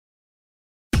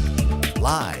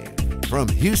Live from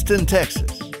Houston,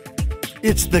 Texas,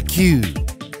 it's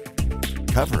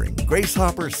theCUBE, covering Grace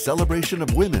Hopper's celebration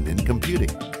of women in computing.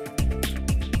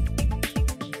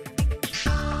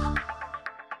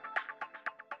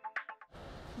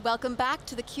 Welcome back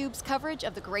to theCUBE's coverage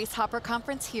of the Grace Hopper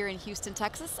Conference here in Houston,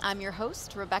 Texas. I'm your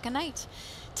host, Rebecca Knight.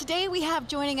 Today we have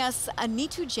joining us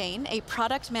Neetu Jain, a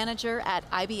product manager at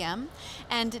IBM,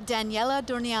 and Daniela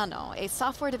Dorneanu, a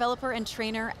software developer and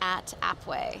trainer at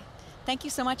Appway. Thank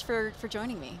you so much for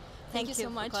joining me. Thank you so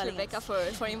much, Rebecca,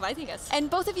 for inviting us.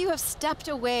 And both of you have stepped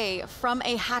away from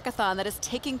a hackathon that is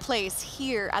taking place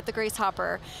here at the Grace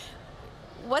Hopper.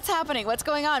 What's happening? What's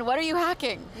going on? What are you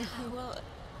hacking? Well,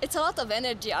 it's a lot of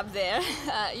energy up there.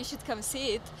 You should come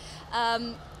see it.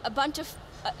 A bunch of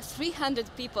 300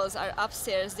 people are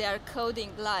upstairs. They are coding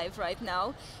live right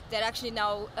now. They're actually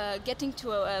now getting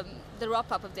to the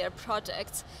wrap-up of their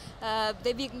projects.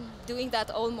 They've been doing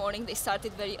that all morning. They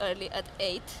started very early at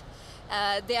 8.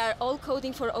 They are all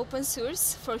coding for open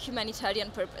source for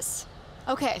humanitarian purpose.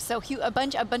 Okay, so a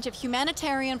bunch of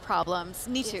humanitarian problems.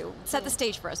 Neetu, set the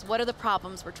stage for us. What are the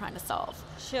problems we're trying to solve?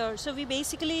 Sure, so we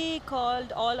basically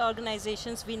called all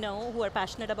organizations we know who are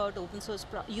passionate about open source,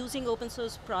 using open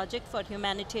source project for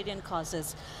humanitarian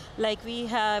causes. Like we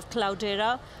have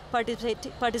Cloudera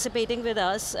participating with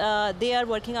us. They are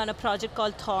working on a project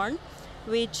called Thorn,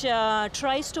 which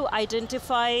tries to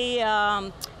identify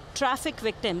traffic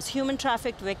victims, human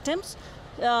trafficked victims,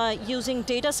 using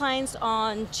data science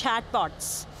on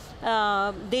chatbots.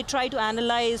 They try to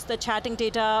analyze the chatting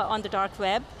data on the dark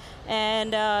web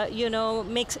and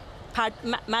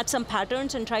match some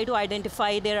patterns and try to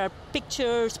identify there are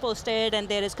pictures posted and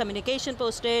there is communication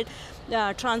posted,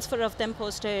 transfer of them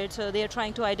posted. So they are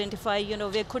trying to identify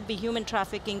where could be human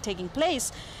trafficking taking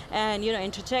place and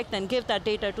interject and give that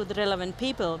data to the relevant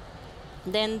people.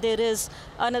 Then there is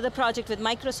another project with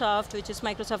Microsoft, which is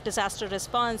Microsoft Disaster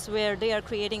Response, where they are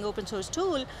creating open source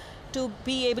tool to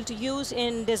be able to use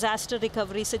in disaster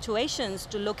recovery situations,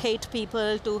 to locate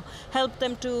people, to help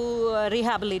them to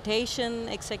rehabilitation,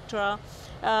 etc.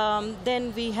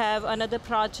 Then we have another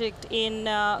project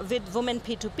with Women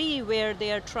P2P, where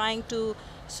they are trying to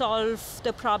solve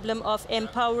the problem of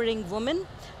empowering women,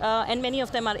 and many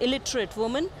of them are illiterate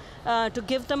women, to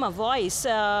give them a voice.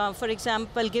 For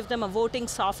example, give them a voting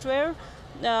software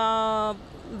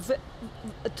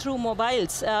through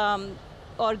mobiles,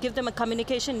 or give them a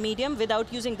communication medium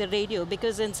without using the radio,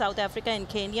 because in South Africa and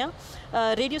Kenya,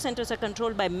 radio centers are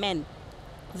controlled by men,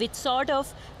 which sort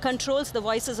of controls the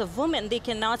voices of women. They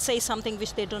cannot say something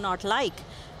which they do not like.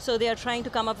 So they are trying to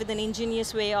come up with an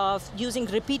ingenious way of using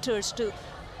repeaters to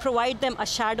provide them a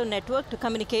shadow network to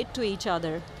communicate to each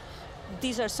other.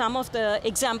 These are some of the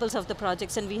examples of the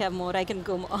projects, and we have more. I can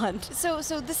go on. So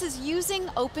this is using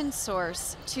open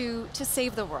source to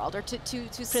save the world, or to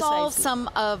solve some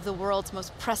of the world's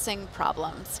most pressing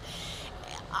problems.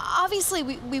 Obviously,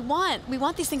 we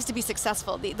want these things to be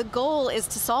successful. The goal is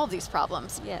to solve these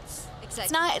problems. Yes,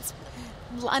 exactly. It's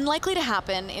unlikely to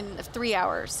happen in 3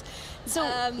 hours. So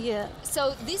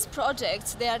So these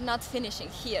projects, they are not finishing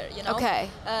here, Okay.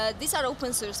 These are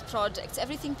open source projects.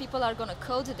 Everything people are going to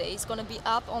code today is going to be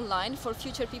up online for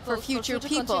future people, for future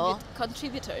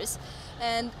contributors.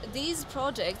 And these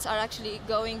projects are actually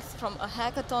going from a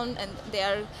hackathon, and they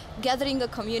are gathering a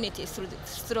community through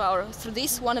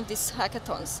one of these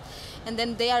hackathons. And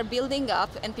then they are building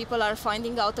up, and people are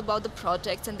finding out about the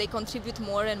projects, and they contribute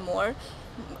more and more.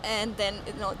 And then,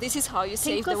 this is how you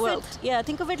save the world.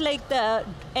 Think of it like the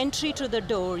entry to the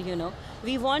door,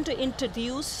 We want to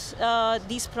introduce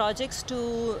these projects to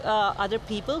other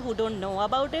people who don't know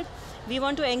about it. We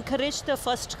want to encourage the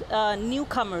first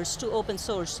newcomers to open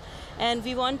source. And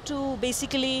we want to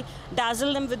basically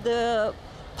dazzle them with the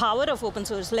power of open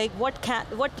source, like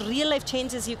what real life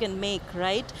changes you can make,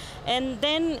 right? And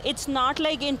then it's not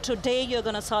like in today you're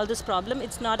going to solve this problem.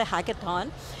 It's not a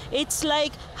hackathon. It's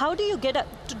like, how do you to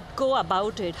go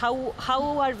about it? How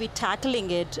are we tackling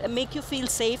it? Make you feel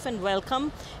safe and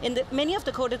welcome. In many of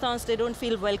the codeathons, they don't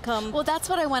feel welcome. Well, that's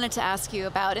what I wanted to ask you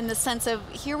about, in the sense of,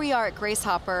 here we are at Grace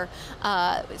Hopper,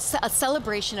 a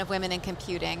celebration of women in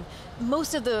computing.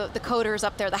 Most of the coders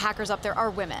up there, the hackers up there, are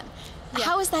women. Yeah.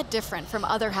 How is that different from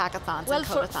other hackathons and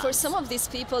codeathons? For some of these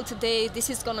people today, this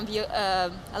is going to be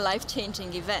a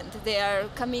life-changing event. They are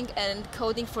coming and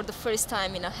coding for the first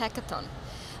time in a hackathon.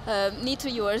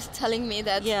 Neetu, you were telling me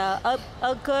that... Yeah,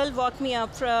 a girl walked me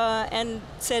up and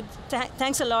said,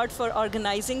 thanks a lot for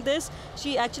organizing this.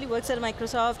 She actually works at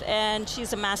Microsoft and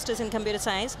she's a master's in computer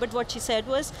science, but what she said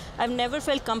was, I've never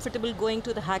felt comfortable going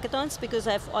to the hackathons because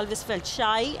I've always felt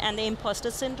shy and the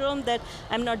imposter syndrome that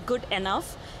I'm not good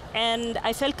enough. And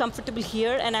I felt comfortable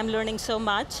here and I'm learning so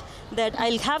much that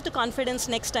I'll have the confidence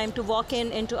next time to walk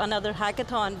into another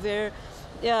hackathon where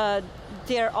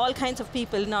there are all kinds of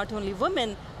people, not only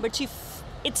women, but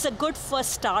it's a good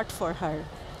first start for her,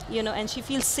 and she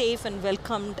feels safe and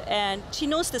welcomed, and she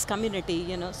knows this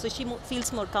community, so she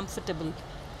feels more comfortable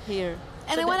here.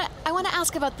 And so I want to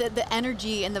ask about the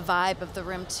energy and the vibe of the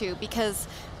room too, because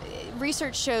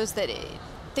research shows that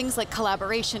things like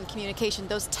collaboration, communication,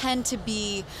 those tend to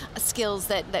be skills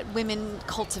that women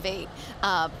cultivate.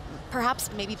 Perhaps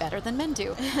maybe better than men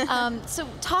do. So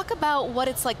talk about what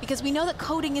it's like, because we know that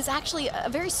coding is actually a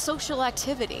very social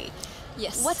activity.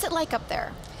 Yes. What's it like up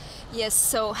there? Yes,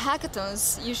 so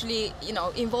hackathons usually,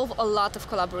 involve a lot of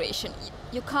collaboration.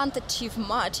 You can't achieve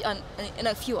much in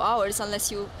a few hours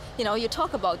unless you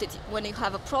talk about it. When you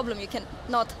have a problem, you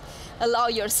cannot allow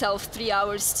yourself 3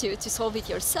 hours to solve it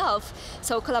yourself.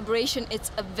 So collaboration,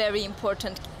 it's a very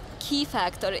important key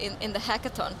factor in the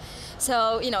hackathon.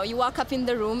 So, you walk up in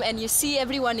the room and you see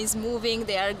everyone is moving,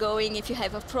 they are going, if you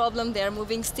have a problem, they are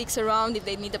moving sticks around, if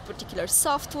they need a particular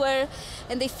software,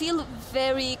 and they feel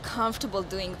very comfortable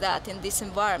doing that in this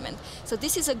environment. So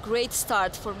this is a great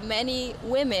start for many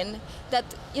women that,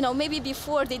 maybe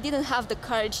before they didn't have the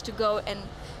courage to go and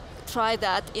try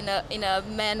that in a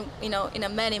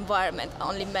man environment,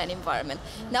 only men environment.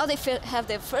 Now they have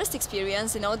their first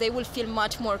experience, they will feel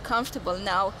much more comfortable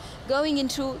now going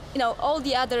into all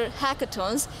the other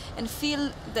hackathons and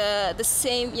feel the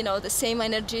same the same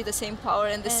energy, the same power,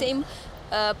 and the same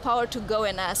power to go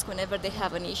and ask whenever they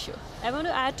have an issue. I want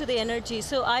to add to the energy.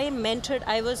 So I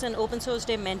was an Open Source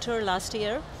Day mentor last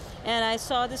year, and I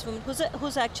saw this woman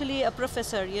who's actually a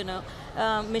professor,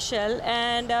 Michelle,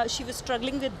 and she was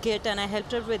struggling with Git, and I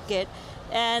helped her with Git.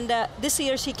 And this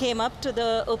year she came up to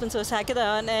the Open Source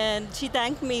Hackathon, and she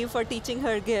thanked me for teaching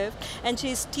her Git, and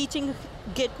she's teaching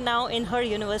Git now in her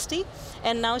university,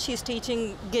 and now she's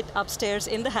teaching Git upstairs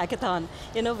in the hackathon,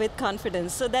 with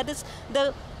confidence. So that is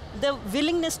the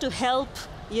willingness to help,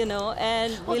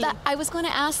 and... Well, I was going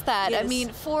to ask that. Yes. I mean,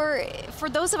 for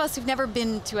those of us who've never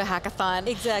been to a hackathon,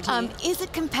 exactly. Is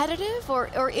it competitive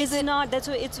or is it not? That's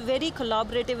why it's very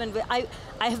collaborative, and I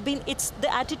have been.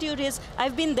 The attitude is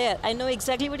I've been there. I know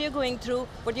exactly what you're going through.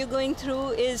 What you're going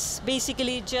through is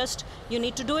basically just you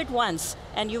need to do it once,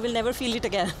 and you will never feel it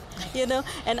again,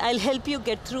 And I'll help you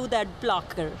get through that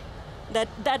blocker.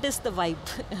 That is the vibe,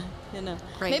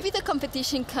 Right. Maybe the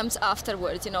competition comes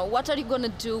afterwards, What are you going to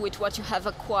do with what you have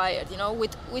acquired,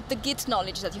 with the Git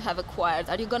knowledge that you have acquired?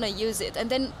 Are you going to use it? And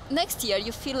then next year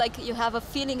you feel like you have a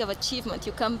feeling of achievement.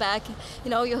 You come back,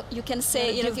 you can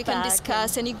say, you can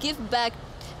discuss and you give back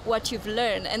what you've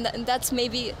learned. And that's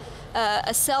maybe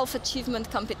a self-achievement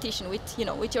competition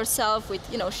with yourself, with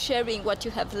sharing what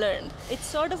you have learned. It's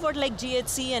sort of what like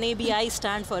GHC and ABI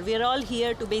stand for. We're all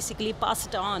here to basically pass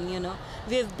it on.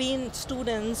 We have been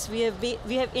students. We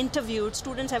have interviewed.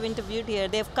 Students have interviewed here.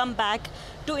 They have come back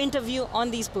to interview on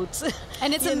these booths.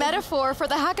 And it's a metaphor for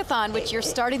the hackathon, which you're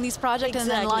starting these projects and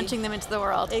then launching them into the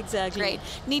world. Exactly. Great.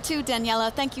 Neetu,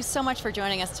 Daniela, thank you so much for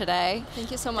joining us today.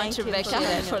 Thank you so much, Rebecca,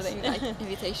 for the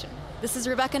invitation. This is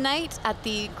Rebecca Knight at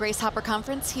the Grace Hopper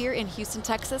Conference here in Houston,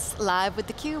 Texas, live with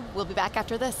theCUBE. We'll be back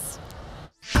after this.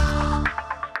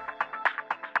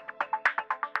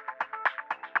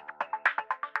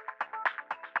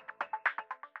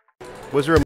 Was there a